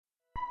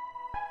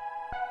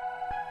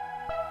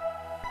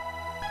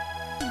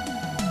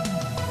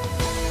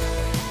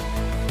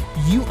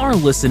You are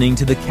listening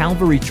to the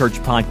Calvary Church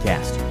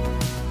podcast,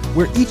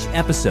 where each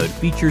episode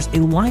features a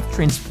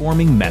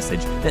life-transforming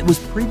message that was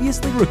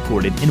previously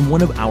recorded in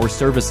one of our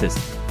services.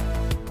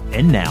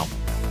 And now,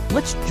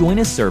 let's join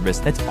a service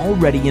that's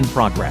already in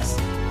progress.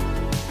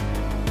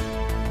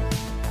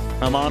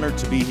 I'm honored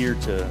to be here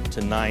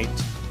tonight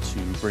to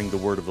bring the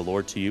word of the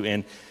Lord to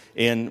you.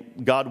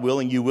 And God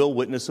willing, you will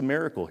witness a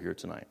miracle here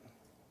tonight.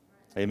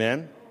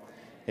 Amen?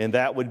 And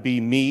that would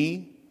be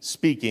me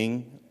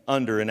speaking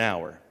under an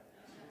hour.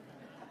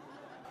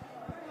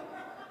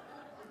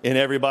 And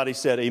everybody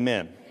said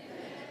amen.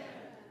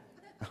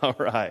 All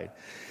right.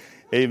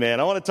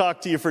 Amen. I want to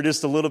talk to you for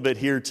just a little bit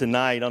here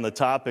tonight on the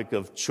topic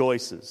of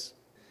choices.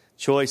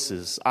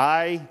 Choices.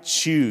 I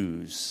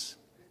choose.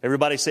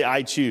 Everybody say,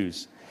 I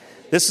choose.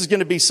 This is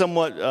going to be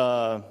somewhat,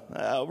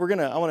 I want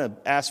to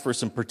ask for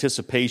some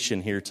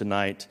participation here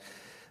tonight.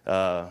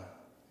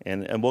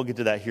 And we'll get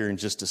to that here in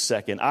just a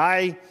second.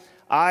 I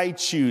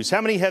choose.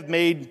 How many have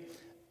made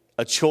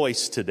a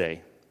choice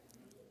today?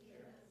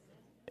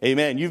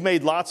 Amen. You've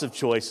made lots of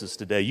choices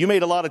today. You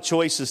made a lot of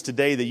choices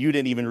today that you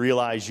didn't even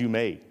realize you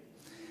made.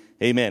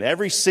 Amen.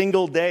 Every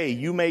single day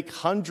you make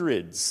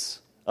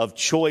hundreds of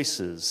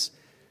choices,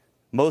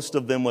 most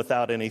of them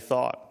without any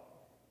thought.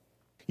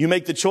 You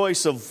make the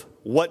choice of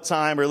what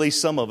time, or at least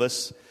some of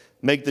us,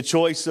 make the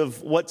choice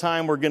of what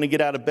time we're going to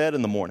get out of bed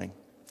in the morning.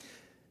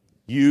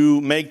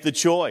 You make the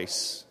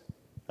choice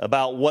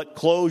about what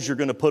clothes you're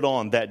going to put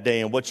on that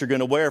day and what you're going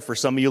to wear. For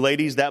some of you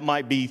ladies, that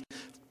might be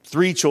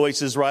 3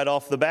 choices right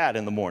off the bat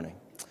in the morning.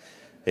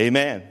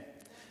 Amen.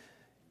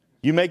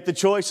 You make the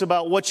choice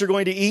about what you're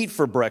going to eat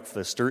for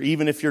breakfast, or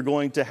even if you're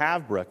going to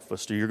have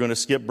breakfast or you're going to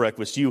skip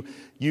breakfast. You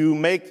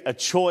make a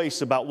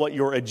choice about what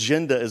your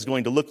agenda is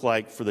going to look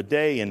like for the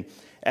day. And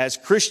as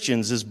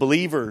Christians, as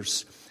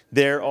believers,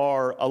 there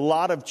are a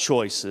lot of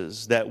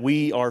choices that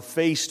we are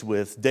faced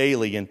with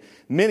daily, and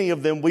many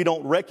of them we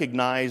don't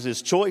recognize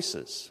as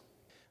choices.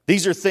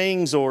 These are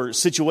things or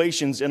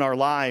situations in our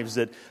lives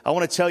that I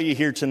want to tell you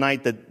here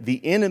tonight that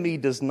the enemy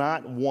does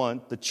not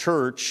want the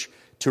church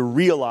to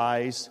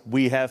realize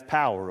we have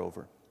power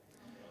over.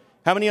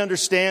 How many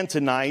understand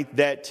tonight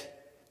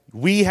that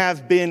we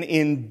have been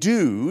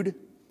endued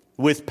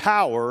with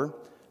power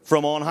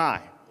from on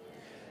high?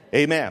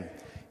 Amen.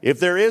 If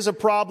there is a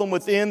problem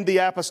within the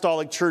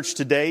apostolic church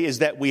today, is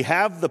that we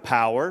have the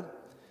power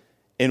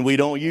and we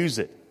don't use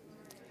it.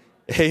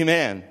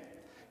 Amen.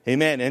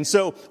 Amen. And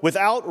so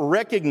without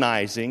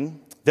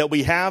recognizing that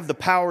we have the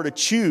power to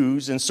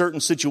choose in certain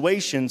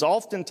situations,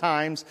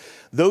 oftentimes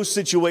those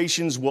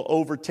situations will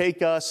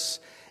overtake us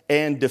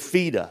and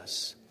defeat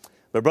us.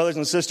 But brothers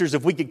and sisters,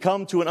 if we could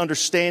come to an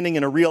understanding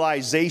and a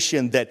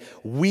realization that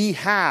we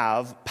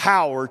have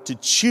power to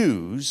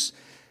choose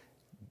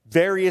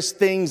various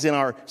things in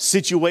our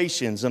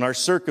situations and our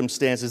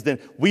circumstances, then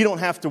we don't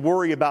have to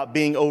worry about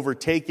being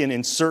overtaken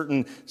in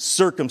certain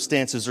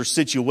circumstances or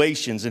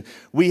situations. And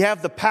we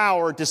have the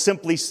power to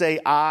simply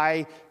say,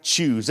 I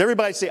choose.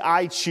 Everybody say,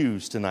 I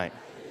choose tonight.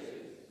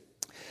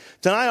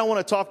 Tonight I want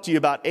to talk to you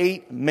about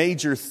 8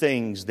 major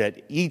things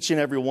that each and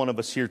every one of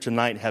us here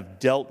tonight have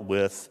dealt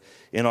with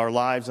in our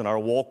lives and our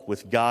walk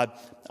with God.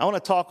 I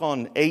want to talk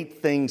on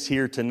 8 things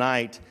here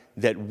tonight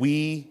that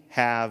we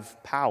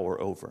have power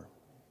over.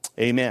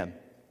 Amen.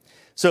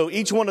 So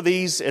each one of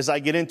these, as I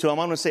get into them,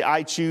 I'm going to say,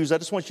 I choose. I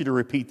just want you to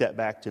repeat that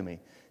back to me.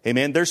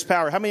 Amen. There's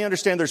power. How many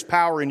understand there's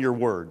power in your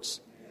words?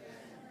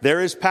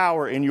 There is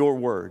power in your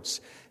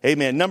words.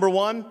 Amen. Number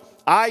 1,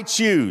 I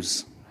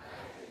choose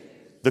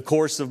the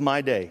course of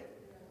my day.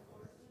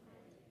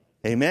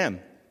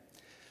 Amen.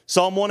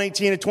 Psalm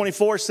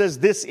 118:24 says,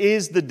 this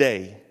is the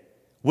day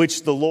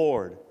which the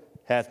Lord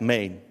hath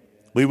made.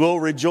 We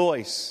will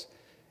rejoice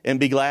and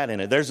be glad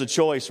in it. There's a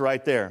choice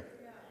right there.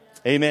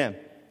 Amen.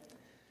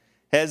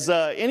 Has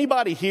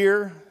anybody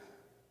here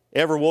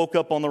ever woke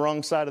up on the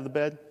wrong side of the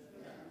bed?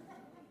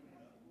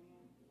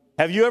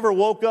 Have you ever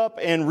woke up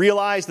and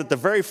realized that the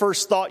very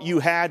first thought you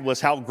had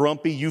was how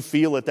grumpy you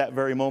feel at that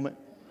very moment?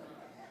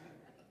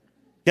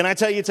 Can I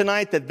tell you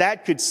tonight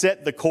that could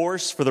set the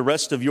course for the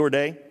rest of your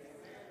day?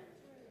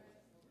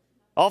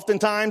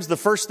 Oftentimes, the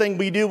first thing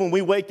we do when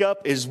we wake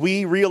up is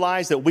we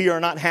realize that we are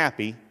not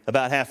happy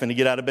about having to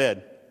get out of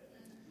bed.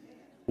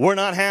 We're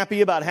not happy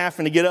about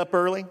having to get up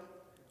early.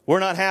 We're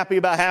not happy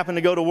about having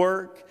to go to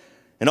work.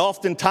 And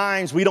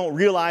oftentimes we don't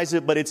realize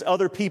it, but it's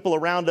other people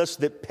around us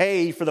that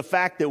pay for the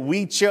fact that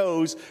we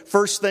chose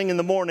first thing in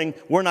the morning,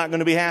 we're not going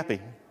to be happy.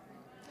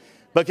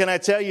 But can I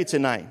tell you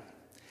tonight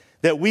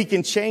that we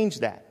can change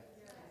that?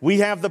 We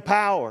have the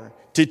power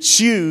to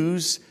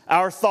choose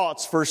our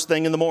thoughts first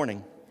thing in the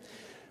morning.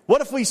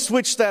 What if we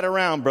switched that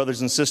around, brothers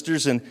and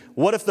sisters? And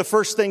what if the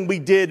first thing we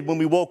did when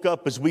we woke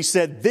up is we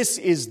said, this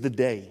is the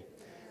day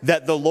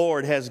that the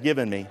Lord has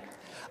given me.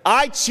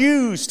 I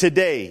choose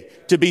today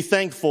to be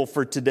thankful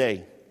for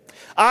today.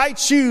 I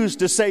choose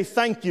to say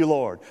thank you,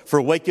 Lord, for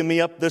waking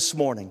me up this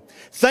morning.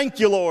 Thank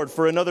you, Lord,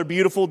 for another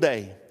beautiful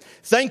day.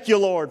 Thank you,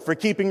 Lord, for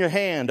keeping your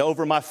hand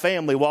over my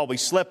family while we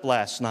slept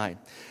last night.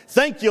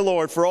 Thank you,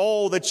 Lord, for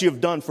all that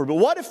you've done for me.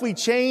 What if we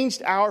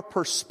changed our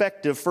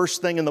perspective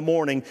first thing in the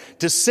morning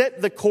to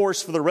set the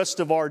course for the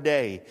rest of our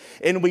day,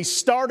 and we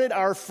started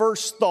our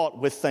first thought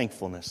with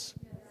thankfulness?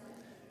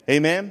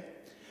 Amen?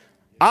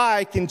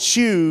 I can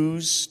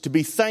choose to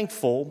be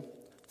thankful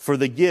for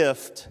the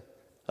gift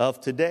of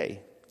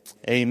today.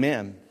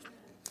 Amen.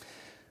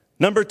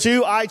 Number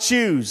 2, I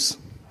choose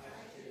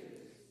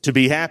to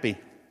be happy.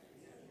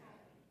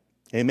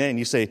 Amen.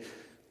 You say,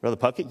 Brother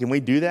Puckett, can we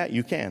do that?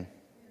 You can.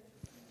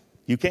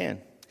 You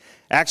can.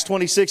 Acts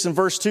 26 and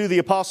verse 2, the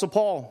Apostle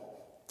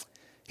Paul,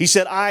 he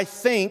said, I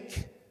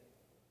think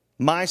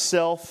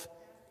myself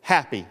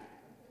happy.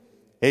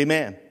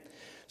 Amen.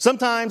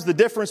 Sometimes the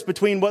difference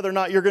between whether or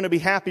not you're going to be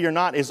happy or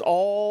not is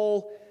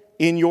all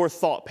in your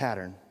thought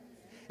pattern.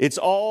 It's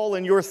all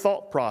in your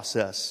thought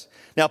process.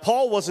 Now,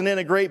 Paul wasn't in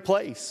a great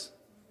place.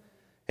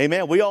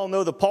 Amen. We all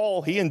know that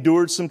Paul, he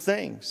endured some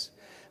things.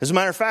 As a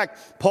matter of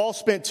fact, Paul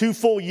spent 2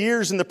 full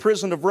years in the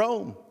prison of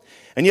Rome.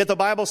 And yet the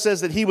Bible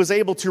says that he was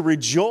able to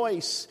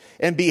rejoice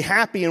and be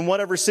happy in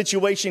whatever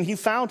situation he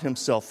found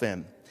himself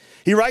in.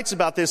 He writes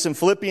about this in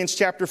Philippians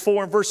chapter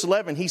 4 and verse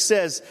 11. He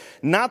says,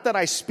 not that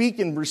I speak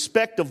in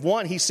respect of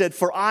one, he said,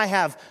 for I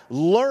have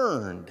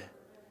learned.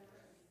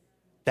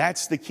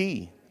 That's the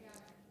key.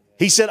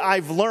 He said,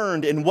 I've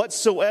learned in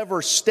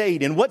whatsoever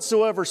state, in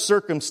whatsoever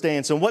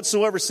circumstance, in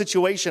whatsoever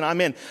situation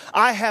I'm in,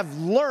 I have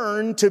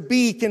learned to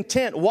be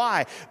content.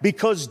 Why?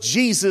 Because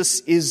Jesus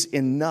is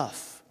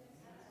enough.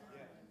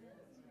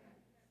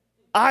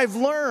 I've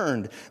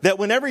learned that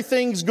when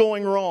everything's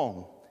going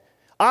wrong,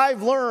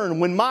 I've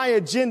learned when my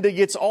agenda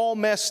gets all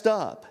messed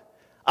up,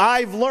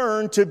 I've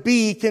learned to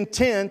be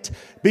content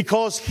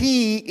because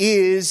He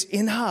is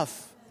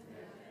enough.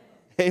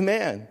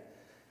 Amen.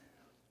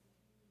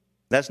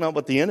 That's not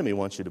what the enemy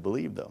wants you to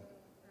believe, though.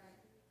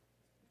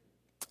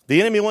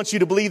 The enemy wants you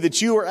to believe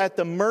that you are at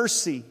the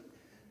mercy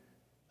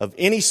of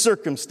any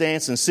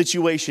circumstance and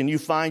situation you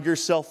find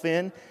yourself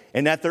in,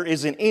 and that there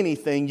isn't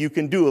anything you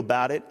can do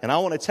about it. And I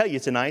want to tell you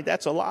tonight,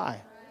 that's a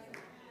lie.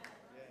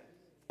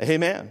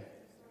 Amen.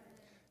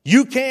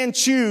 You can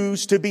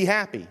choose to be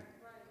happy.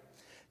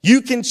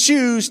 You can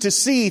choose to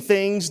see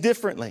things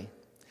differently.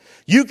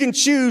 You can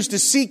choose to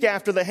seek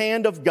after the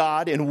hand of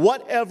God in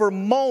whatever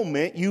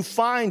moment you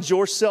find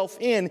yourself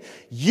in.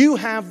 You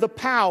have the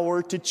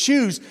power to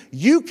choose.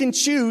 You can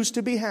choose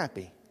to be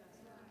happy.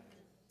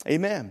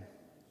 Amen.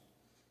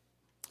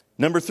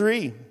 Number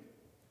 3,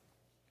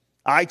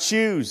 I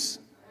choose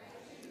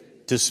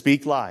to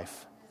speak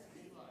life.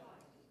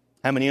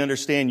 How many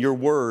understand your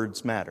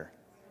words matter?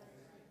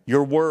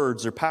 Your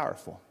words are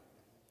powerful.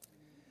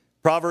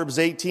 Proverbs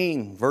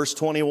 18, verse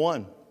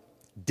 21.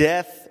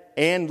 Death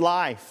and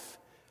life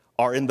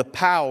are in the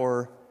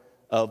power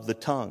of the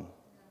tongue.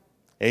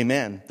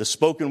 Amen. The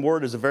spoken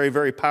word is a very,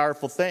 very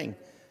powerful thing.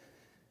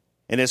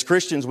 And as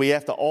Christians, we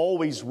have to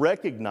always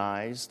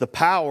recognize the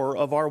power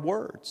of our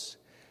words.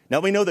 Now,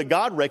 we know that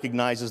God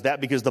recognizes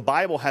that because the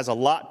Bible has a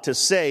lot to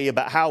say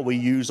about how we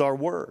use our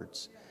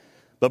words.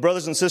 But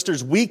brothers and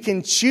sisters, we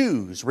can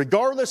choose,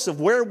 regardless of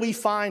where we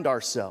find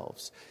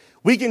ourselves,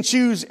 we can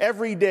choose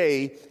every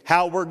day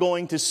how we're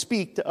going to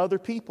speak to other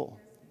people.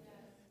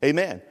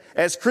 Amen.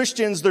 As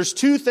Christians, there's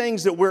 2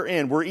 things that we're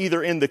in. We're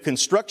either in the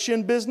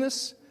construction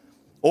business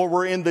or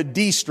we're in the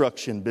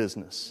destruction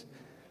business.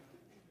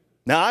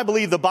 Now, I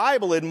believe the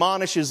Bible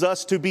admonishes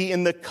us to be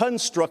in the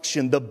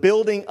construction, the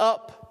building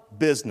up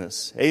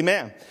business.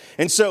 Amen.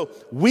 And so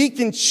we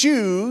can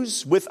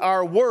choose with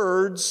our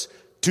words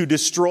to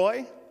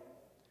destroy,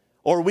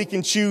 or we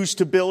can choose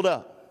to build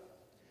up.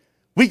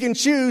 We can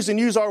choose and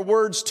use our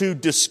words to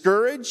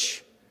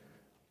discourage,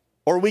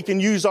 or we can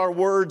use our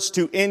words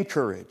to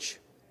encourage.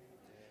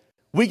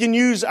 We can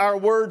use our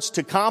words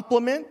to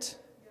compliment,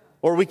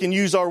 or we can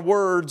use our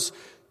words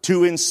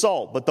to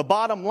insult. But the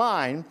bottom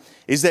line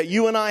is that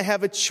you and I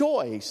have a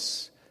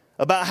choice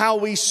about how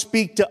we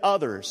speak to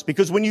others.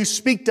 Because when you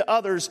speak to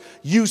others,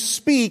 you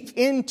speak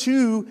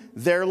into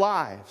their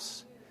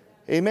lives.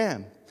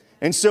 Amen.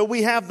 And so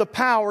we have the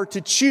power to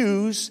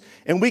choose,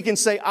 and we can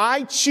say,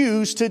 I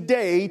choose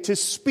today to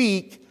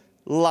speak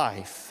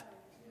life.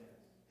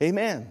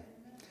 Amen.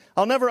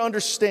 I'll never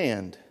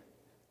understand,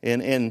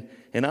 and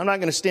I'm not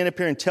going to stand up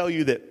here and tell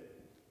you that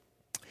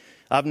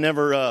I've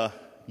never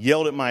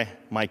yelled at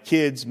my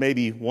kids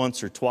maybe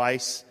once or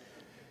twice.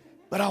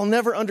 But I'll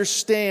never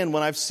understand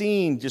when I've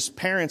seen just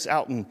parents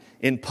out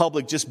in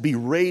public just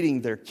berating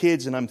their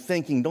kids. And I'm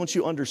thinking, don't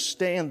you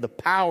understand the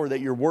power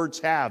that your words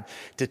have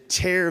to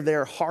tear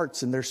their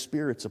hearts and their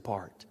spirits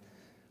apart?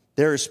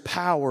 There is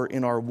power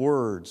in our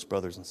words,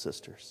 brothers and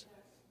sisters.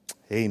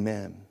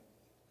 Amen.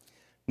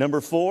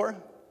 Number 4,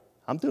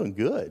 I'm doing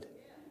good.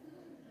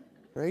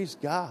 Praise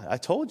God. I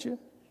told you.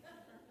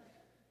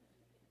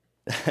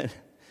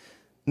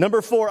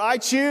 Number 4, I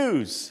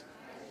choose.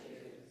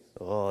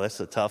 Oh, that's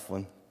a tough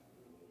one.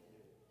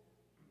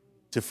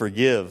 To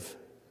forgive.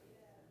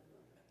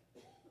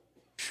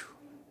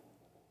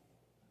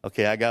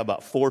 Okay, I got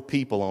about 4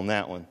 people on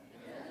that one.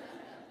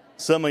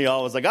 Some of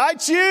y'all was like, I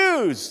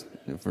choose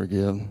to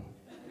forgive.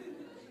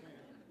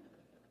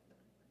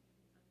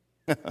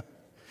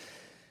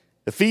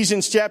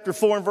 Ephesians chapter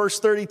 4 and verse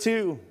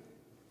 32.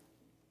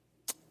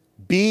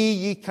 Be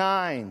ye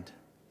kind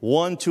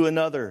one to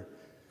another,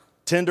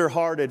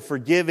 tender-hearted,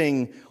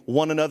 forgiving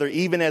one another,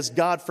 even as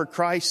God for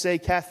Christ's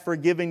sake hath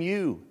forgiven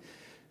you.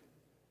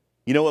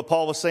 You know what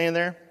Paul was saying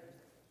there?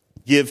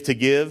 Give to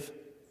give.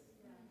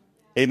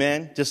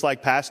 Amen. Just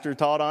like Pastor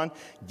taught on.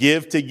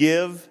 Give to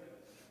give.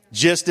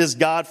 Just as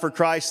God for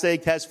Christ's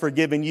sake has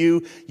forgiven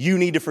you, you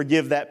need to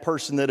forgive that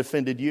person that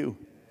offended you.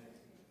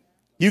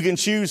 You can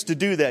choose to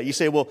do that. You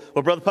say, well,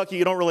 Brother Pucky,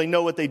 you don't really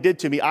know what they did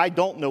to me. I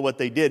don't know what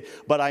they did,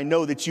 but I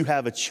know that you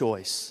have a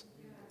choice.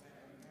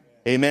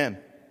 Amen.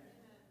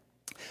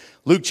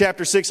 Luke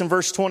chapter 6 and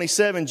verse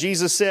 27,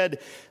 Jesus said,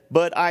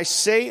 but I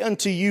say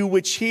unto you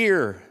which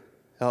hear,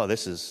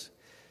 it's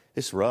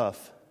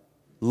rough.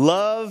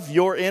 Love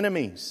your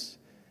enemies.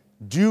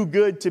 Do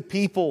good to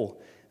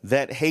people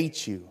that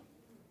hate you.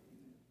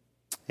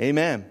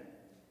 Amen.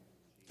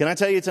 Can I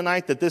tell you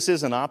tonight that this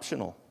isn't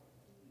optional?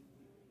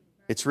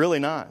 It's really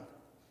not.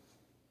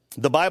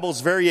 The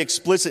Bible's very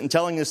explicit in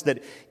telling us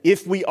that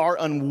if we are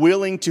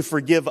unwilling to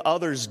forgive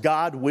others,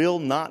 God will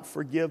not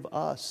forgive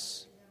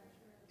us.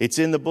 It's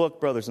in the book,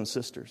 brothers and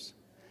sisters.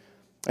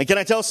 And can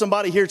I tell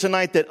somebody here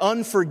tonight that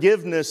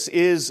unforgiveness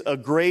is a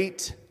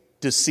great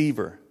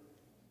deceiver?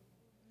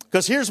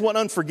 Because here's what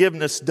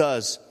unforgiveness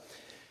does.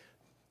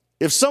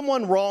 If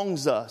someone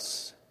wrongs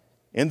us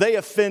and they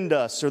offend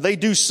us or they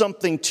do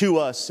something to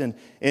us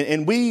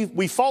and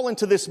we fall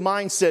into this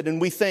mindset and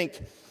we think,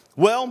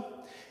 well,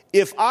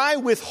 if I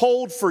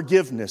withhold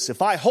forgiveness,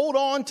 if I hold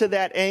on to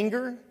that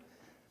anger,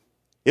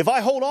 if I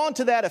hold on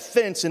to that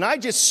offense and I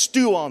just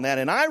stew on that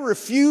and I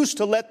refuse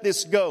to let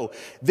this go,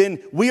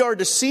 then we are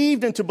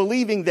deceived into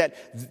believing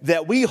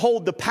that we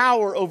hold the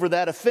power over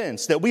that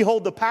offense, that we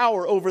hold the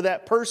power over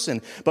that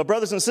person. But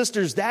brothers and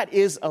sisters, that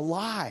is a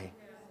lie.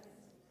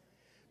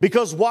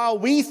 Because while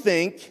we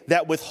think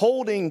that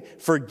withholding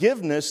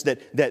forgiveness,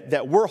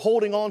 that we're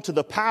holding on to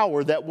the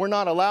power, that we're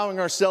not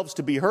allowing ourselves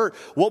to be hurt,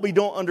 what we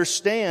don't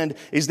understand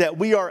is that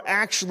we are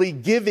actually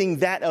giving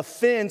that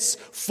offense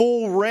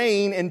full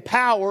reign and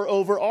power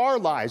over our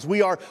lives.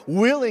 We are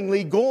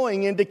willingly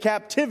going into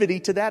captivity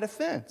to that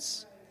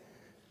offense.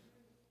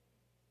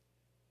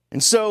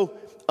 And so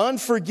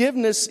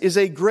unforgiveness is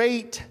a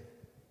great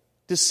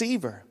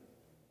deceiver.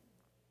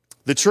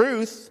 The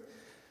truth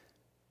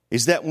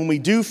is that when we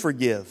do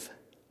forgive,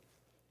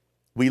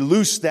 we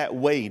loose that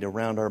weight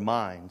around our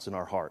minds and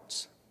our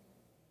hearts.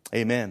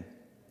 Amen.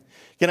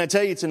 Can I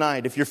tell you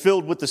tonight, if you're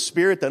filled with the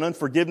Spirit, that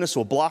unforgiveness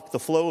will block the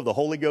flow of the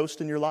Holy Ghost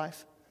in your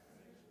life?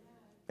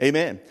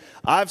 Amen.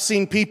 I've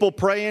seen people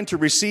praying to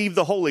receive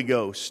the Holy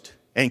Ghost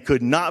and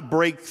could not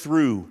break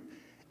through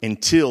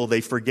until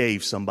they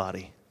forgave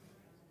somebody.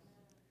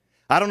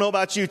 I don't know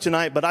about you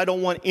tonight, but I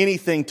don't want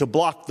anything to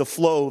block the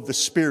flow of the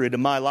Spirit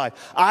in my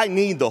life. I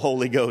need the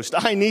Holy Ghost.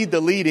 I need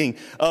the leading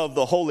of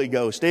the Holy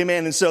Ghost.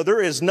 Amen. And so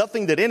there is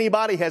nothing that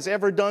anybody has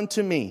ever done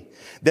to me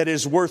that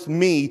is worth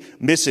me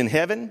missing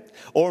heaven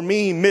or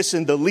me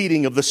missing the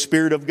leading of the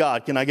Spirit of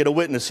God. Can I get a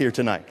witness here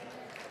tonight?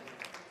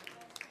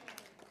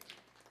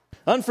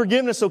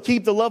 Unforgiveness will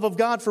keep the love of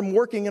God from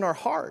working in our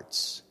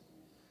hearts.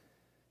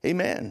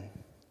 Amen.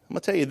 I'm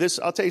going to tell you this.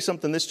 I'll tell you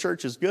something this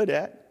church is good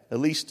at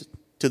least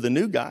to the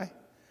new guy.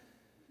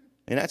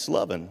 And that's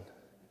loving.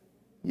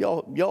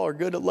 Y'all are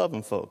good at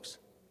loving folks.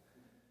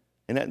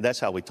 And that's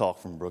how we talk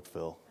from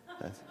Brookville.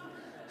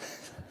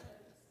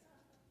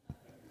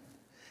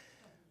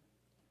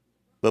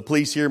 But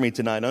please hear me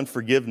tonight.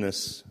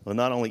 Unforgiveness will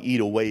not only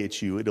eat away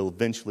at you, it'll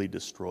eventually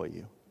destroy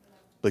you.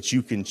 But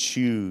you can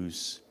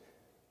choose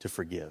to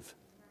forgive.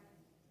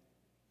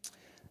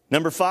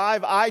 Number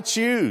 5, I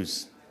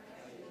choose.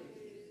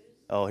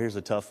 Oh, here's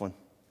a tough one.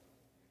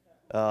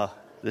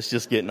 This is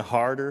just getting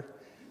harder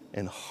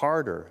and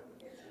harder.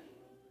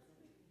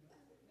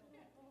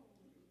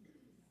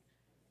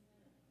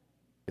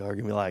 Y'all are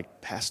going to be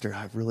like, Pastor,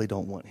 I really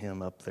don't want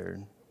him up there.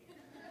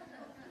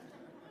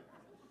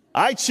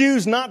 I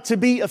choose not to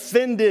be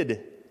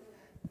offended.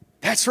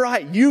 That's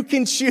right. You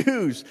can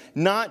choose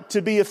not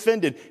to be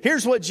offended.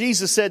 Here's what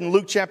Jesus said in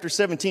Luke chapter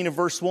 17 and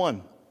verse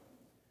 1.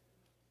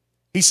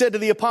 He said to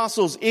the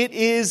apostles, it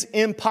is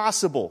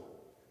impossible.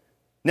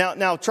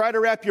 Now try to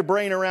wrap your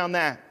brain around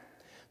that.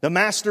 The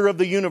master of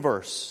the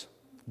universe,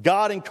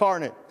 God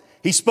incarnate.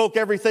 He spoke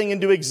everything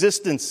into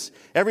existence.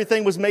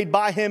 Everything was made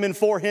by him and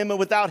for him, and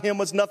without him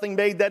was nothing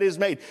made that is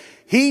made.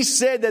 He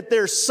said that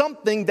there's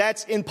something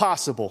that's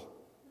impossible.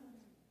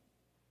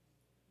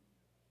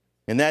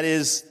 And that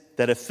is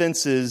that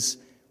offenses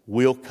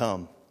will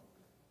come.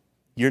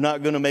 You're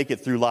not going to make it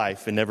through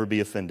life and never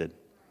be offended.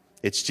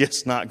 It's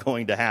just not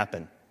going to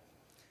happen.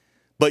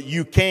 But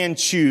you can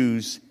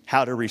choose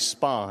how to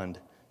respond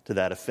to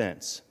that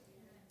offense.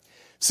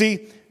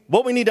 See,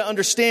 what we need to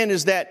understand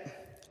is that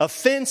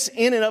offense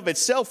in and of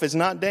itself is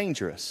not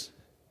dangerous.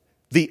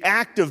 The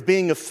act of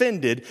being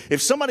offended,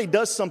 if somebody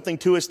does something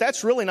to us,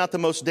 that's really not the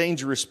most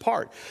dangerous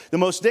part. The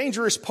most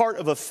dangerous part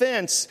of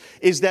offense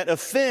is that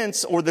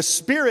offense, or the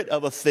spirit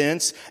of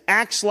offense,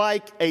 acts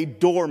like a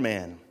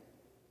doorman.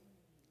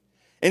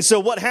 And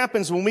so what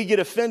happens when we get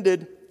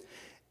offended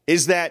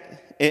is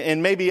that,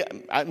 and maybe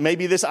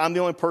this, I'm the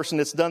only person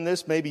that's done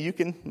this, maybe you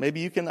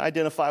can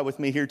identify with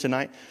me here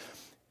tonight.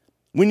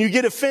 When you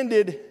get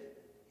offended,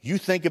 you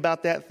think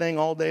about that thing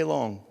all day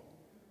long.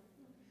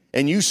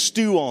 And you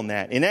stew on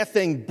that, and that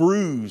thing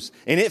brews,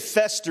 and it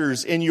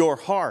festers in your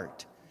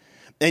heart.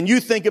 And you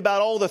think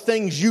about all the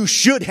things you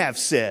should have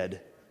said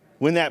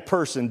when that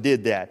person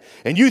did that.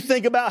 And you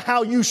think about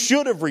how you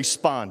should have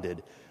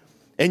responded.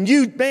 And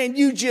you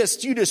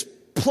just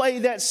play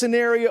that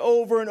scenario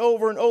over and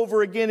over and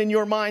over again in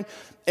your mind.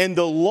 And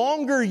the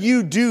longer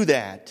you do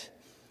that,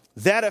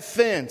 that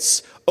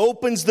offense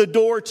opens the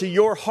door to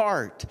your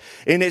heart.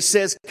 And it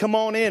says, come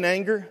on in,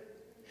 anger.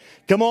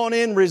 Come on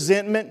in,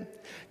 resentment.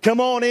 Come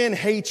on in,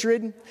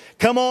 hatred.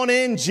 Come on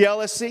in,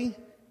 jealousy.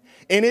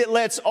 And it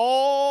lets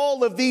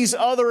all of these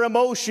other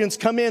emotions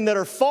come in that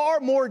are far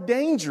more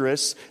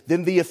dangerous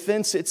than the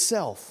offense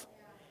itself.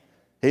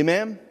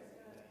 Amen?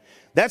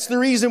 That's the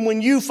reason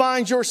when you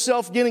find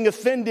yourself getting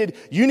offended,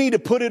 you need to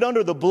put it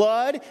under the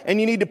blood and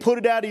you need to put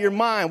it out of your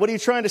mind. What are you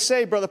trying to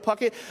say, Brother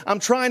Puckett? I'm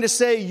trying to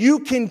say you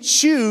can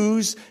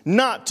choose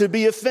not to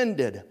be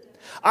offended.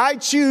 I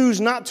choose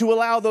not to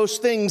allow those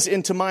things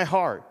into my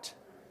heart.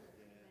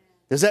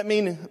 Does that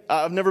mean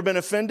I've never been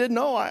offended?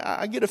 No,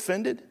 I get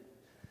offended.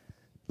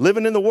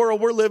 Living in the world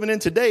we're living in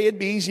today, it'd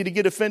be easy to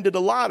get offended a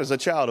lot as a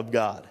child of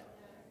God.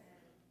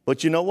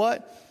 But you know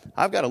what?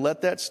 I've got to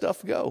let that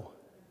stuff go.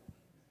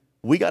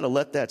 We got to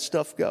let that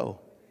stuff go.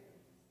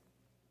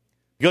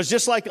 Because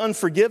just like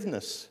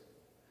unforgiveness,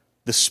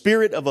 the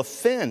spirit of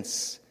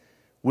offense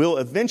will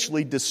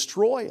eventually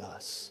destroy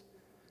us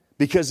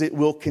because it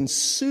will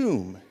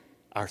consume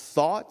our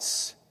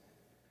thoughts.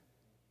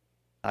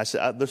 I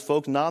said, there's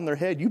folks nodding their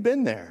head. You've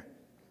been there.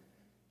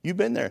 You've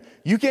been there.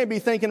 You can't be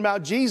thinking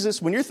about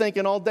Jesus when you're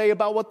thinking all day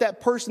about what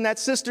that person, that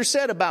sister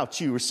said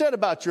about you or said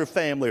about your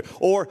family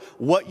or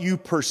what you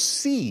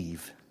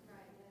perceive,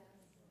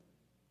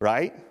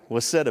 right,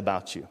 was said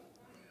about you.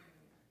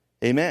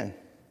 Amen.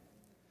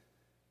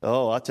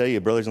 Oh, I'll tell you,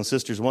 brothers and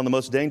sisters, one of the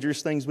most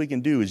dangerous things we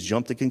can do is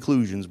jump to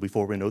conclusions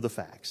before we know the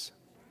facts.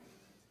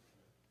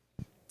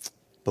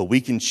 But we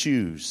can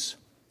choose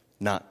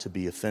not to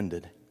be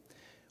offended.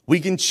 We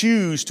can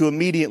choose to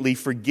immediately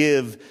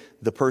forgive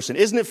the person.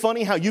 Isn't it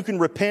funny how you can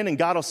repent and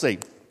God will say,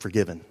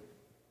 forgiven?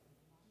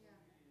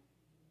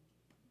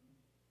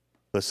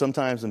 But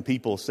sometimes when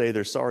people say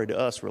they're sorry to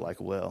us, we're like,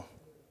 well,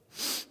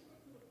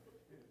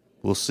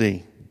 we'll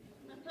see.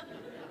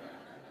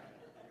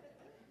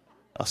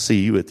 I'll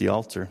see you at the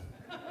altar.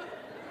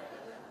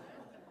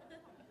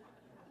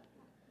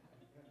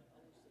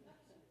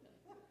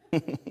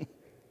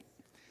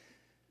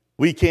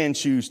 We can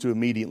choose to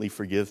immediately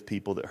forgive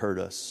people that hurt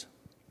us.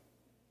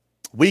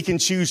 We can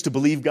choose to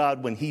believe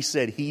God when He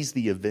said He's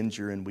the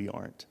avenger and we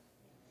aren't.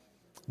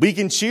 We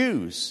can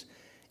choose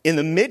in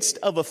the midst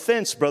of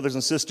offense, brothers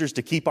and sisters,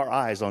 to keep our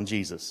eyes on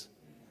Jesus.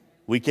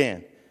 We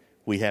can.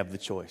 We have the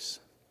choice.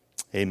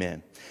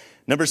 Amen.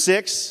 Number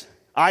 6,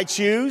 I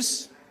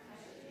choose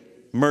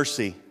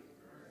mercy.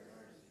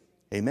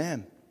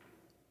 Amen.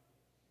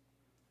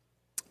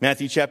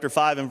 Matthew chapter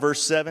 5 and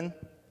verse 7.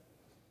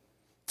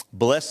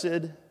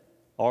 Blessed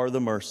are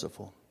the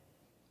merciful,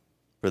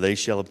 for they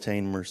shall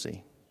obtain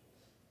mercy.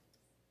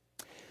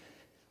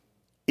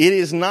 It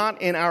is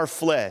not in our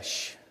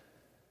flesh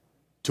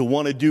to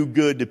want to do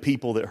good to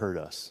people that hurt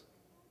us.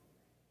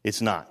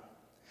 It's not.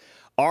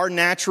 Our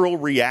natural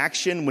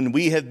reaction when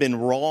we have been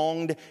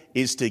wronged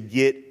is to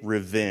get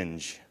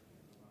revenge.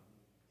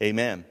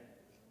 Amen.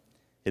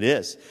 It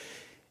is.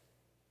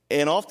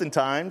 And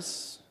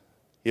oftentimes,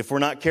 if we're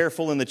not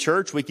careful in the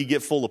church, we can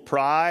get full of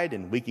pride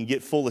and we can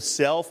get full of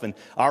self. And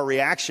our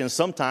reaction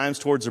sometimes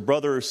towards a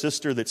brother or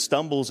sister that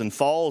stumbles and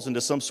falls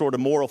into some sort of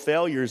moral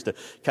failure is to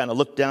kind of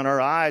look down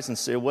our eyes and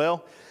say,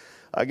 well,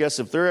 I guess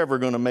if they're ever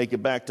going to make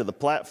it back to the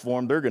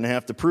platform, they're going to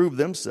have to prove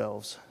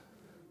themselves.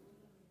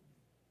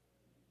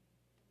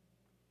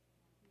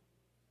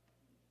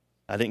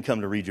 I didn't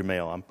come to read your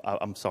mail.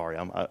 I'm sorry.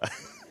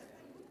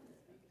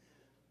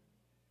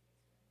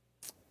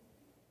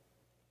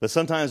 But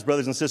sometimes,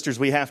 brothers and sisters,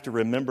 we have to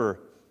remember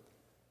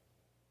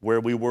where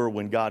we were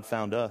when God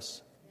found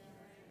us.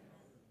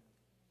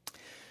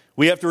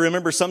 We have to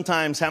remember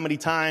sometimes how many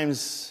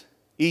times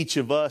each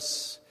of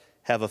us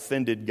have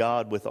offended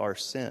God with our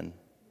sin.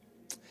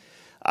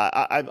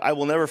 I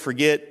will never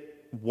forget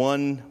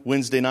one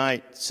Wednesday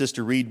night,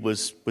 Sister Reed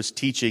was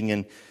teaching,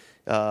 and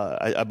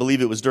I believe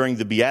it was during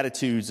the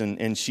Beatitudes,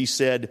 and she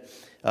said,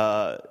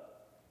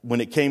 when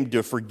it came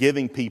to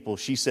forgiving people,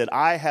 she said,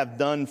 I have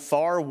done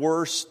far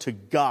worse to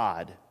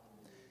God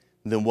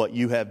than what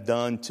you have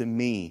done to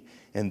me.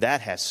 And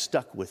that has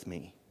stuck with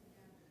me.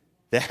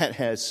 That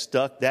has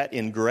stuck, that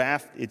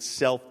engrafted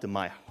itself to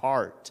my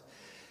heart.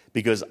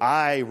 Because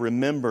I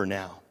remember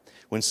now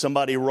When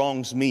somebody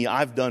wrongs me,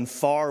 I've done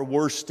far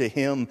worse to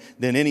him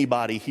than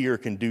anybody here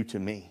can do to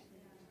me.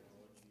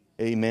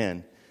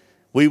 Amen.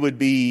 We would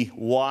be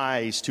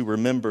wise to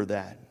remember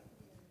that.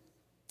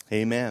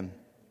 Amen.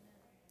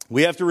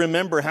 We have to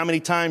remember how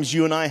many times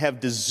you and I have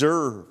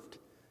deserved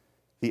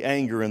the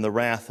anger and the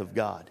wrath of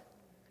God.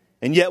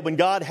 And yet when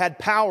God had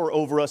power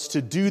over us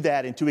to do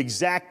that and to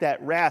exact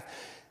that wrath,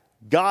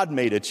 God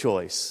made a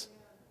choice.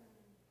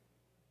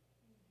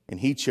 And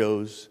He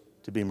chose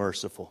to be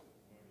merciful.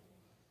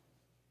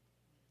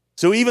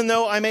 So even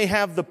though I may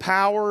have the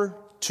power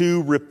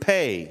to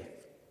repay,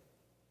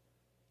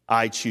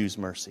 I choose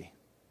mercy.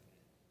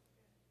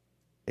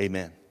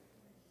 Amen.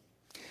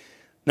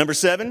 Number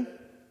 7,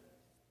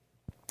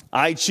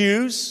 I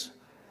choose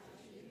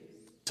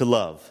to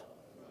love.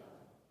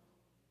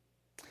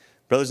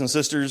 Brothers and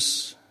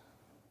sisters,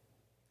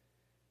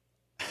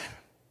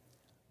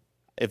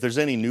 if there's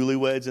any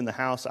newlyweds in the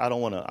house, I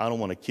don't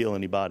want to kill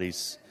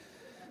anybody's.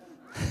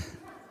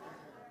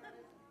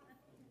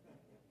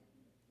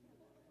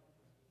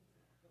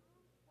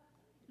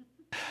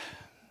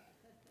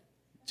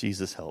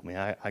 Jesus help me.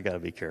 I got to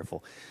be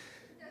careful.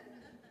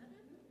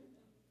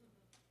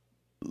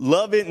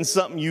 Love isn't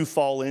something you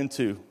fall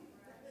into.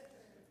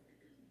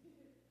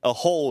 A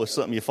hole is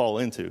something you fall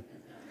into.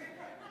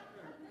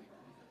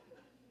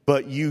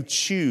 But you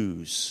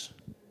choose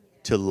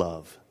to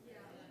love.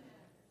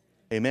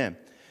 Amen.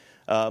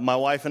 My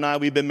wife and I,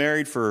 we've been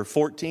married for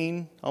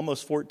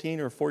almost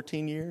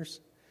 14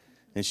 years.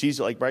 And she's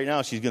like, right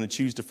now, she's going to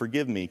choose to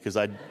forgive me because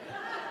I...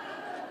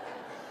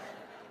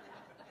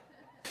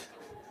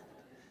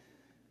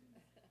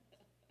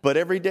 But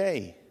every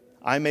day,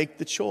 I make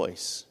the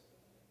choice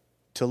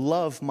to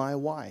love my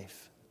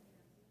wife.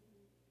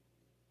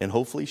 And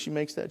hopefully she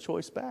makes that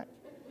choice back.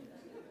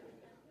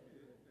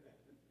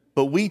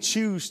 But we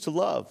choose to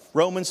love.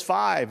 Romans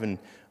 5 and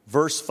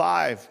verse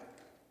 5.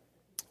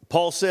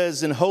 Paul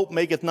says, "And hope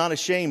maketh not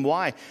ashamed."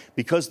 Why?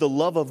 Because the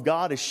love of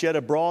God is shed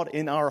abroad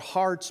in our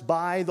hearts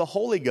by the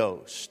Holy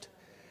Ghost.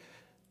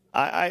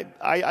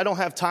 I don't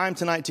have time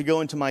tonight to go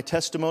into my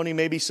testimony,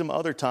 maybe some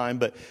other time,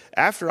 but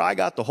after I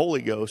got the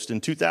Holy Ghost in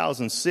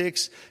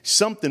 2006,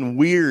 something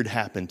weird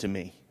happened to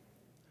me.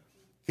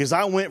 Because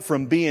I went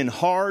from being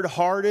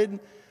hard-hearted,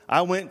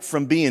 I went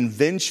from being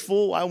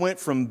vengeful, I went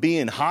from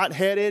being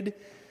hot-headed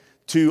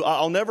to,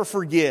 I'll never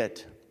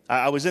forget,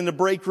 I was in the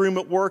break room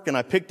at work and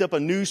I picked up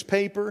a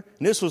newspaper,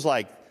 and this was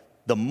like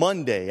the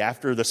Monday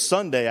after the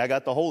Sunday I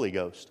got the Holy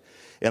Ghost.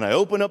 And I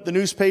open up the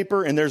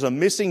newspaper and there's a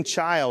missing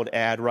child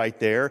ad right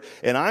there.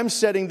 And I'm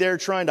sitting there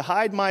trying to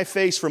hide my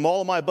face from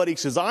all of my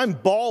buddies because I'm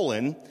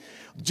bawling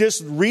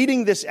just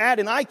reading this ad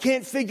and I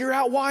can't figure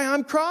out why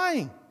I'm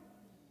crying.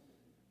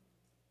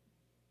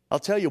 I'll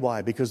tell you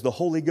why. Because the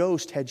Holy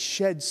Ghost had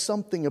shed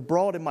something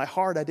abroad in my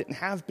heart I didn't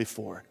have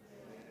before.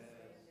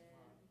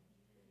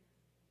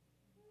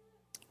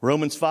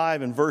 Romans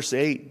 5 and verse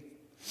 8.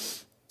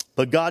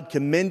 But God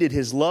commended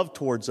His love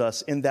towards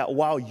us in that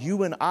while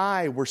you and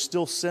I were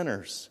still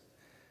sinners,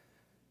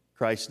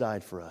 Christ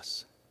died for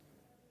us.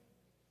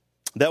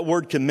 That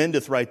word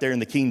commendeth right there in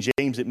the King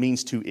James, it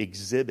means to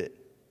exhibit.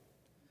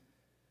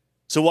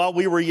 So while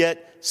we were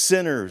yet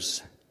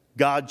sinners,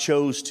 God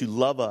chose to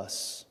love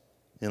us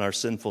in our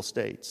sinful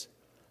states.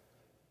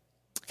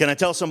 Can I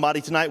tell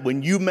somebody tonight,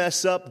 when you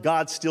mess up,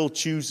 God still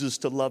chooses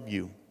to love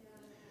you.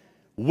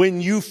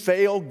 When you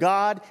fail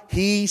God,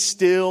 He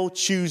still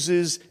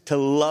chooses to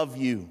love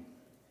you.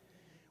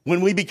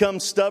 When we become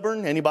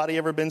stubborn, anybody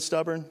ever been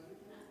stubborn?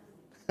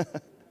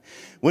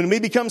 When we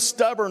become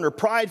stubborn or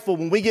prideful,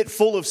 when we get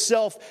full of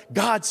self,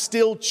 God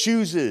still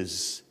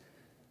chooses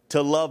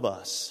to love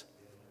us.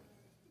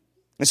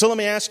 And so let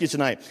me ask you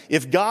tonight,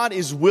 if God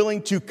is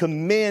willing to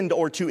commend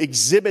or to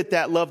exhibit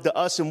that love to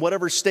us in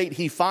whatever state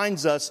He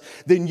finds us,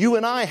 then you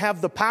and I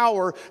have the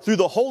power through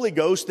the Holy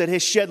Ghost that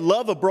has shed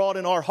love abroad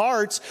in our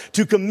hearts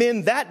to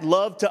commend that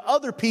love to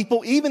other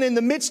people, even in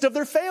the midst of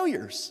their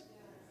failures.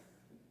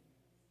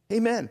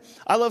 Amen.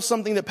 I love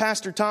something that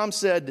Pastor Tom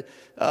said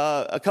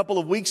a couple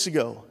of weeks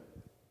ago.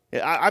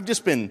 I've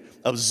just been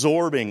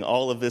absorbing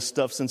all of this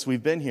stuff since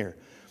we've been here.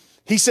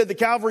 He said the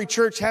Calvary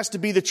Church has to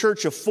be the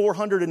church of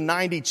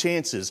 490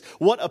 chances.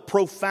 What a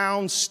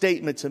profound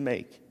statement to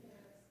make.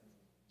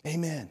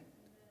 Amen.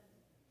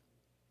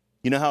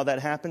 You know how that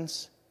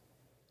happens?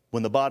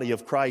 When the body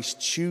of Christ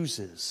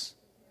chooses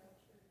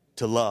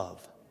to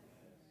love.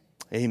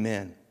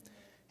 Amen.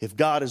 If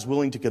God is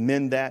willing to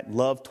commend that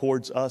love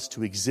towards us,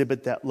 to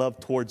exhibit that love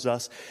towards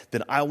us,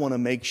 then I want to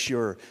make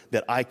sure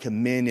that I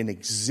commend and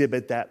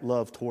exhibit that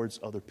love towards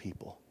other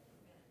people.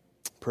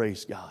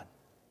 Praise God.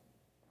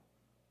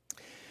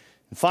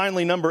 And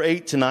finally, number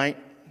 8 tonight,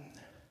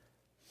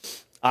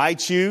 I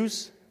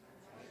choose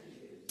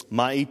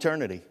my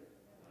eternity.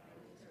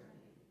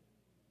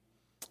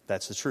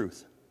 That's the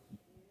truth.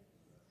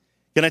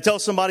 Can I tell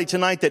somebody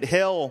tonight that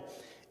hell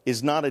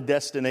is not a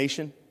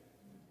destination?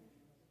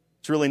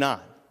 It's really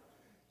not.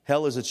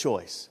 Hell is a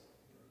choice.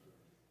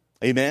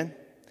 Amen?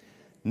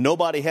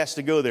 Nobody has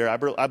to go there.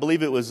 I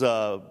believe it was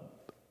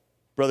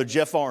Brother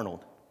Jeff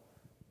Arnold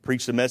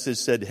preached a message,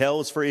 said hell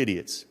is for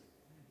idiots.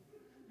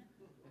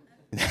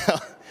 Now,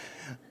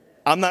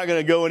 I'm not going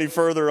to go any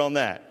further on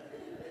that.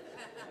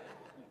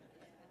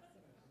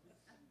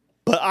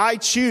 But I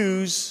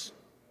choose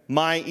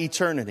my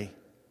eternity.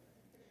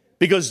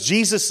 Because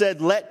Jesus said,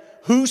 let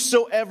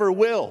whosoever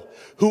will,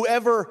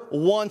 whoever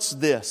wants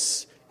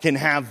this can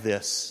have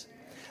this.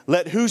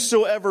 Let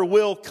whosoever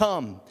will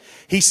come.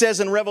 He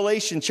says in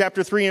Revelation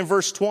chapter 3 and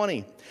verse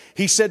 20,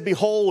 he said,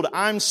 behold,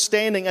 I'm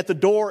standing at the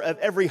door of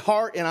every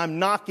heart and I'm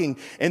knocking.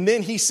 And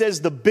then he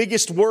says the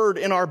biggest word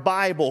in our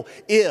Bible,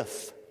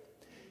 if.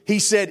 He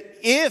said,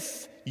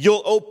 if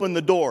you'll open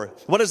the door.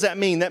 What does that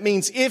mean? That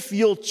means if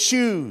you'll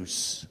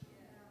choose.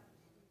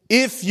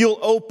 If you'll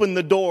open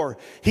the door,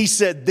 he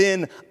said,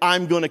 then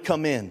I'm going to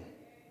come in.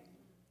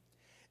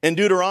 In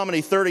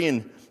Deuteronomy 30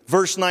 and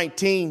verse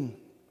 19,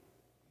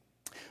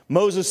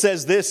 Moses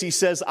says this, he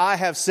says, I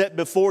have set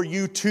before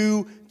you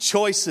two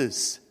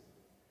choices,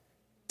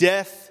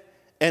 death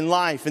and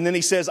life. And then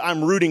he says,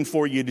 I'm rooting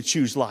for you to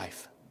choose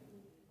life.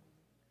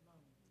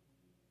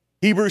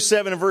 Hebrews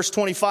 7 and verse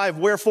 25,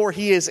 wherefore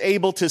he is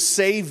able to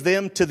save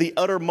them to the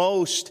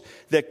uttermost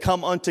that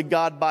come unto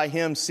God by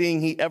him,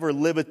 seeing he ever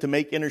liveth to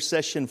make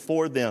intercession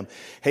for them.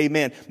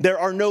 Amen. There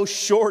are no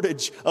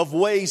shortage of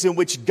ways in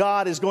which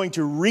God is going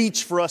to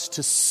reach for us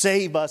to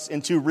save us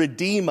and to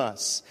redeem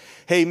us.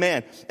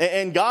 Amen.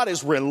 And God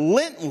is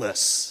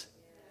relentless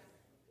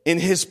in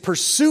his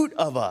pursuit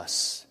of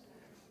us.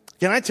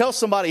 Can I tell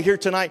somebody here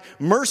tonight,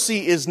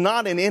 mercy is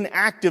not an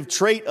inactive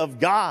trait of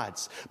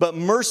God's, but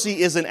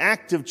mercy is an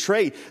active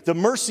trait. The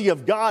mercy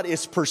of God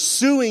is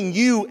pursuing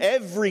you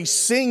every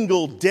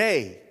single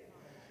day.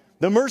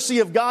 The mercy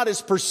of God is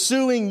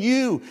pursuing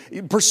you,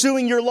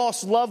 pursuing your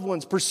lost loved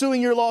ones,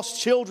 pursuing your lost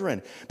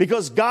children,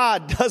 because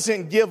God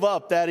doesn't give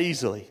up that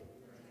easily.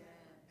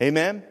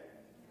 Amen?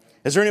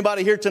 Is there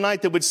anybody here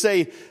tonight that would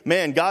say,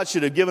 man, God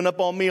should have given up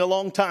on me a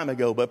long time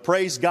ago, but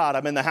praise God,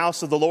 I'm in the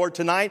house of the Lord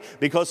tonight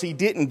because he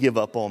didn't give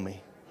up on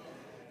me.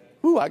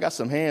 Ooh, I got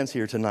some hands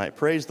here tonight.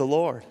 Praise the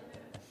Lord.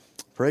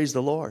 Praise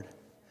the Lord.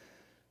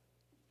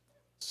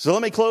 So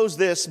let me close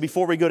this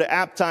before we go to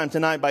app time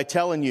tonight by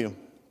telling you,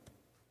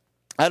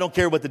 I don't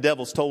care what the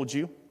devil's told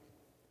you.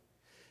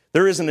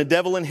 There isn't a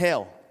devil in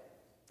hell.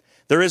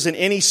 There isn't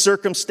any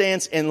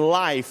circumstance in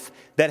life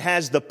that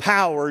has the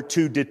power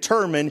to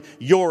determine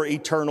your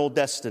eternal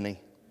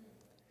destiny.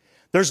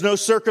 There's no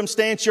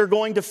circumstance you're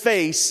going to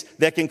face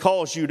that can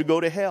cause you to go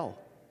to hell.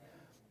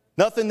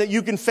 Nothing that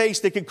you can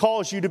face that can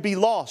cause you to be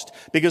lost,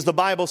 because the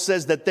Bible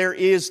says that there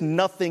is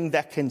nothing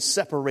that can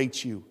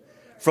separate you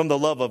from the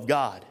love of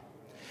God.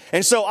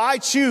 And so I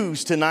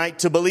choose tonight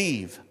to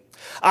believe.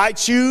 I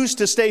choose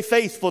to stay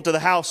faithful to the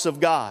house of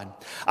God.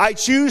 I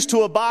choose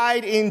to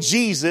abide in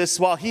Jesus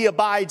while he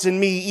abides in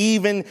me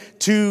even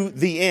to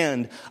the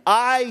end.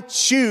 I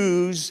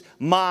choose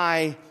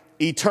my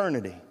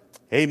eternity.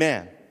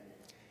 Amen.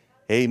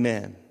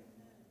 Amen.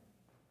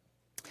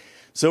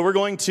 So we're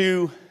going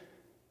to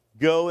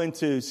go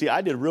into, see,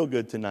 I did real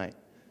good tonight.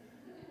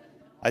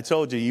 I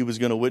told you was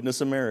going to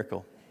witness a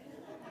miracle.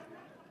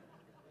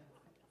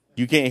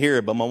 You can't hear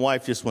it, but my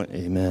wife just went,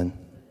 amen.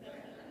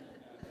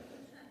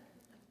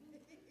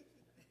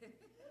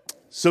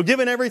 So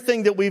given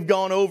everything that we've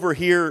gone over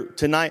here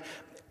tonight,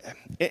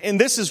 and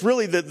this is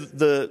really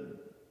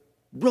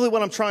really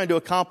what I'm trying to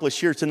accomplish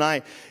here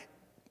tonight,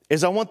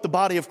 is I want the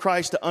body of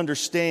Christ to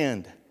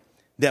understand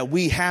that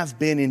we have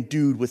been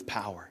endued with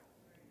power.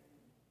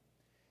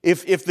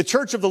 If the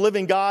church of the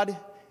living God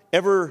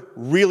ever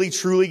really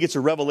truly gets a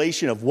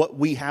revelation of what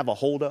we have a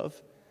hold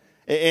of,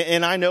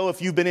 and I know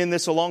if you've been in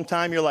this a long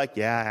time, you're like,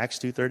 yeah, Acts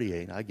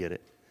 2:38, I get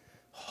it.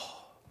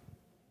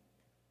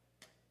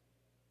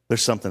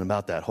 There's something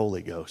about that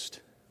Holy Ghost.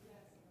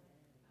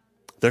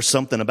 There's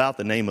something about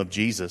the name of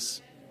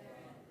Jesus.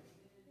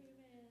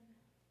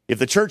 If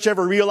the church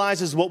ever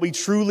realizes what we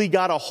truly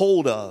got a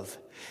hold of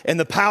and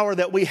the power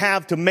that we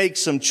have to make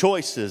some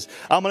choices,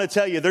 I'm going to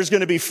tell you, there's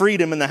going to be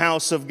freedom in the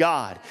house of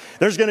God.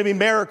 There's going to be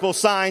miracle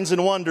signs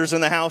and wonders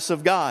in the house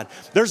of God.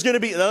 There's going to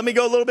be, let me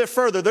go a little bit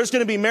further. There's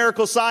going to be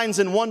miracle signs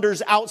and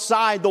wonders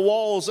outside the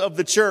walls of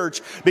the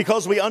church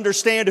because we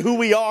understand who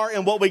we are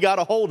and what we got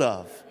a hold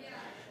of.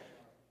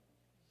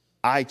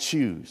 I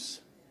choose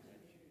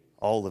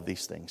all of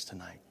these things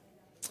tonight.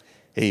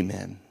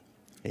 Amen.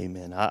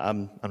 Amen.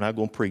 I'm not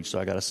going to preach, so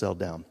I got to settle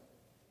down.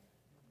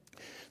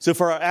 So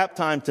for our app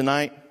time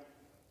tonight,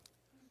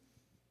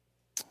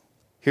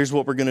 here's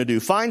what we're going to do.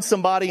 Find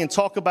somebody and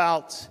talk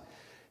about,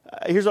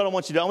 here's what I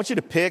want you to do. I want you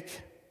to pick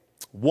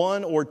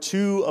one or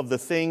two of the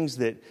things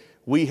that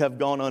we have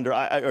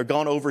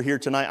gone over here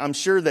tonight. I'm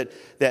sure that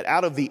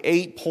out of the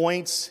 8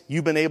 points,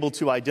 you've been able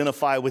to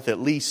identify with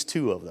at least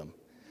 2 of them.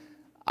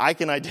 I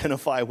can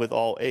identify with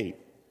all 8.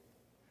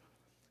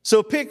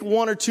 So pick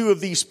 1 or 2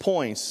 of these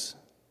points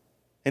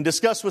and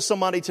discuss with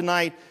somebody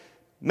tonight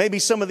maybe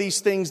some of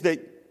these things that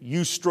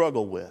you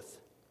struggle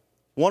with.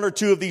 1 or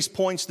 2 of these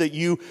points that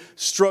you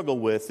struggle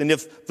with. And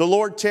if the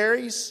Lord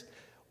tarries,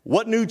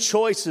 what new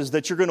choices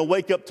that you're going to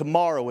wake up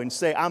tomorrow and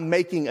say, I'm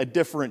making a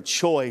different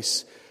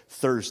choice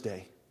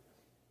Thursday.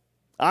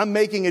 I'm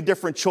making a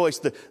different choice.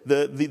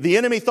 The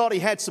enemy thought he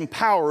had some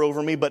power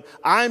over me, but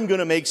I'm going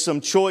to make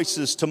some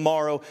choices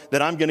tomorrow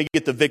that I'm going to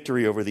get the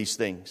victory over these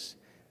things.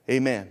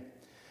 Amen.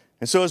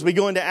 And so as we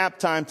go into app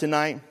time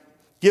tonight,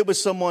 get with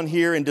someone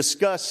here and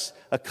discuss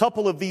a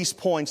couple of these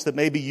points that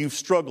maybe you've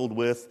struggled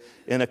with,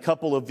 and a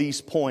couple of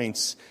these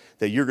points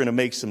that you're going to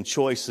make some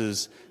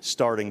choices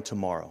starting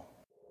tomorrow.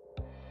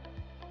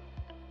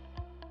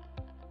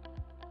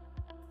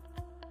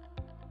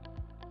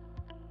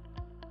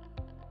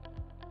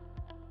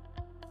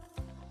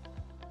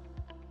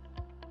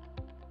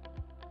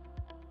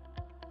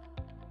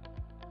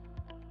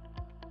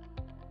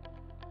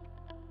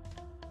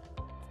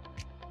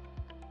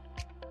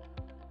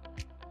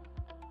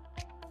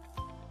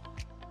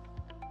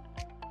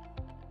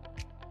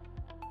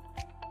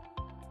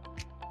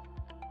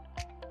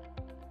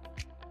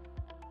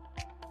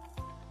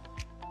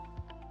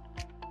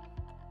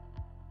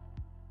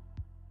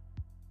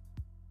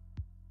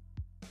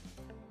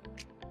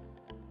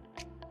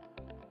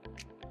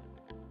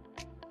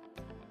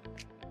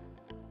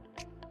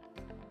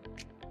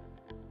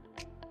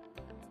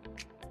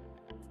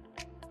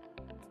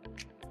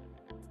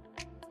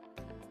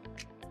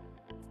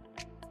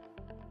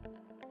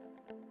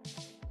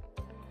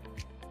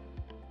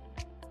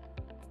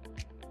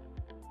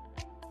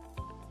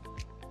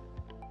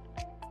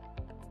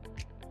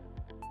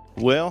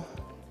 Well,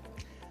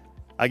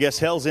 I guess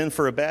hell's in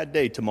for a bad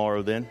day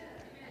tomorrow then.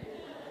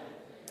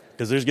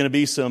 Because there's going to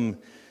be some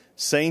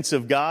saints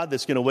of God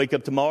that's going to wake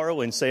up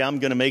tomorrow and say, I'm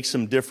going to make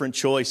some different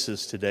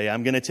choices today.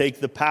 I'm going to take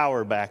the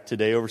power back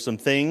today over some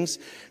things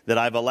that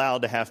I've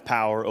allowed to have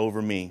power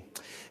over me.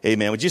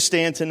 Amen. Would you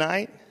stand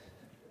tonight?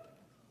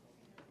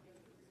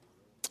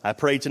 I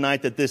pray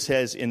tonight that this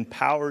has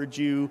empowered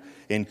you,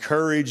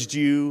 encouraged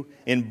you,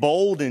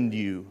 emboldened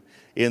you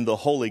in the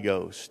Holy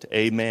Ghost.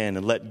 Amen.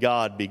 And let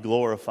God be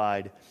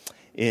glorified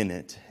in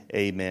it.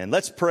 Amen.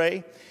 Let's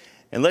pray,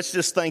 and let's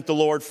just thank the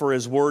Lord for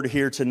His word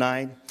here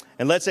tonight.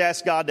 And let's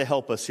ask God to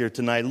help us here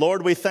tonight.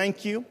 Lord, we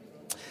thank you.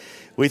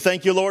 We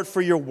thank you, Lord,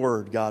 for your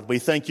word, God. We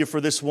thank you for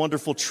this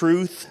wonderful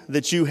truth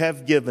that you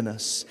have given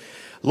us.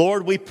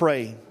 Lord, we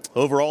pray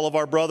over all of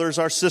our brothers,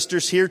 our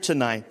sisters here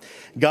tonight,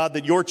 God,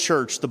 that your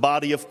church, the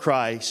body of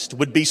Christ,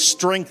 would be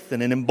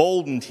strengthened and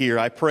emboldened here,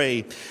 I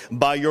pray,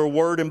 by your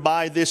word and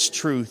by this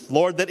truth.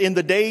 Lord, that in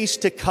the days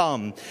to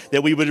come,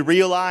 that we would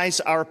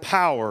realize our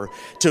power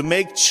to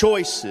make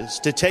choices,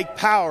 to take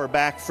power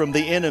back from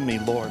the enemy,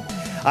 Lord.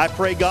 I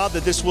pray, God,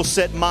 that this will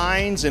set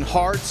minds and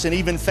hearts and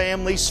even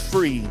families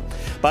free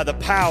by the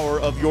power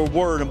of your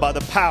word and by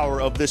the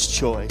power of this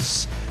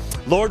choice.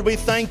 Lord, we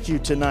thank you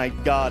tonight,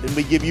 God, and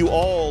we give you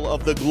all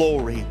of the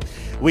glory.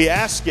 We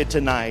ask it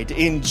tonight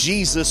in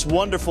Jesus'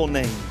 wonderful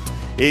name.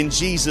 In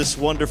Jesus'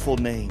 wonderful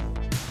name.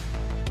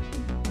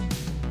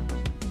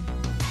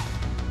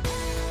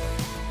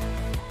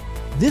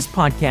 This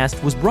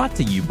podcast was brought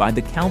to you by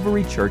the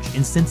Calvary Church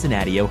in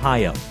Cincinnati,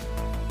 Ohio.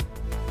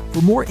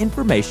 For more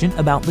information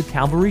about the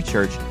Calvary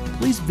Church,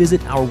 please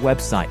visit our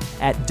website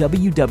at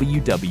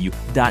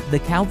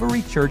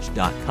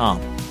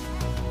www.thecalvarychurch.com.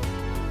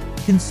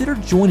 Consider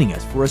joining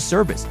us for a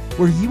service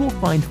where you will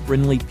find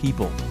friendly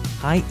people,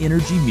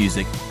 high-energy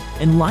music,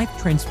 and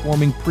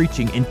life-transforming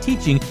preaching and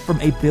teaching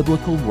from a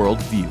biblical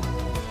worldview.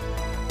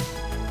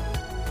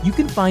 You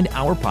can find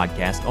our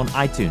podcast on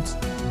iTunes,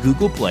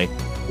 Google Play,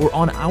 or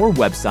on our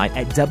website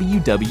at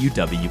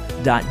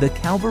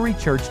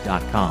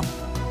www.thecalvarychurch.com.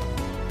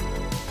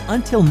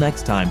 Until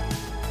next time,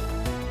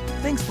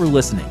 thanks for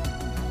listening.